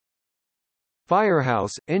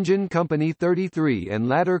Firehouse, Engine Company 33 and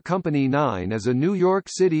Ladder Company 9 is a New York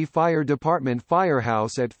City Fire Department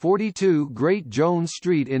firehouse at 42 Great Jones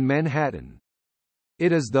Street in Manhattan.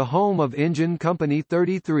 It is the home of Engine Company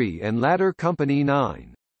 33 and Ladder Company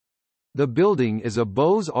 9. The building is a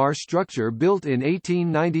Beaux-Arts structure built in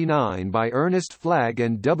 1899 by Ernest Flagg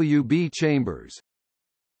and W. B. Chambers.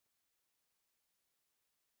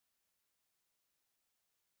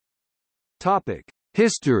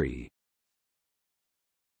 History.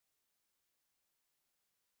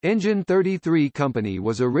 Engine 33 Company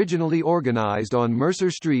was originally organized on Mercer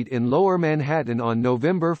Street in Lower Manhattan on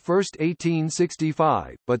November 1,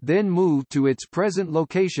 1865, but then moved to its present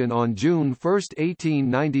location on June 1,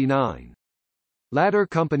 1899. Ladder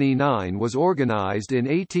Company 9 was organized in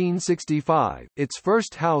 1865. Its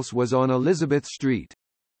first house was on Elizabeth Street.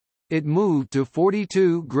 It moved to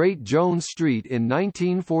 42 Great Jones Street in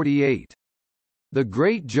 1948. The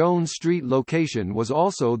Great Jones Street location was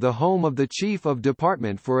also the home of the Chief of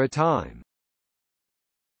Department for a time.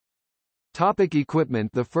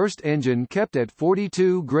 Equipment. The first engine kept at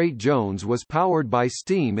 42 Great Jones was powered by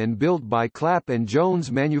steam and built by Clapp &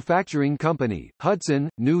 Jones Manufacturing Company, Hudson,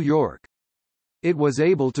 New York. It was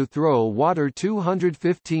able to throw water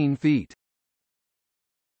 215 feet.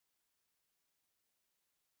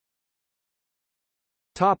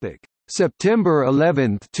 September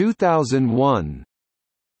 11, 2001.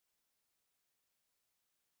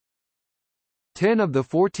 10 of the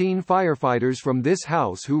 14 firefighters from this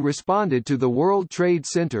house who responded to the World Trade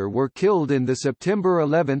Center were killed in the September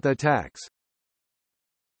 11 attacks.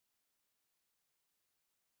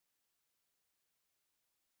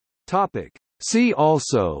 See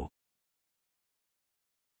also: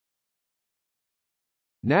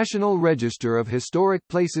 National Register of Historic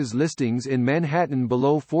Places listings in Manhattan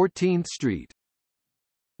below 14th Street.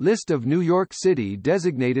 List of New York City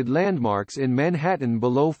designated landmarks in Manhattan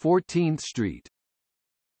below 14th Street.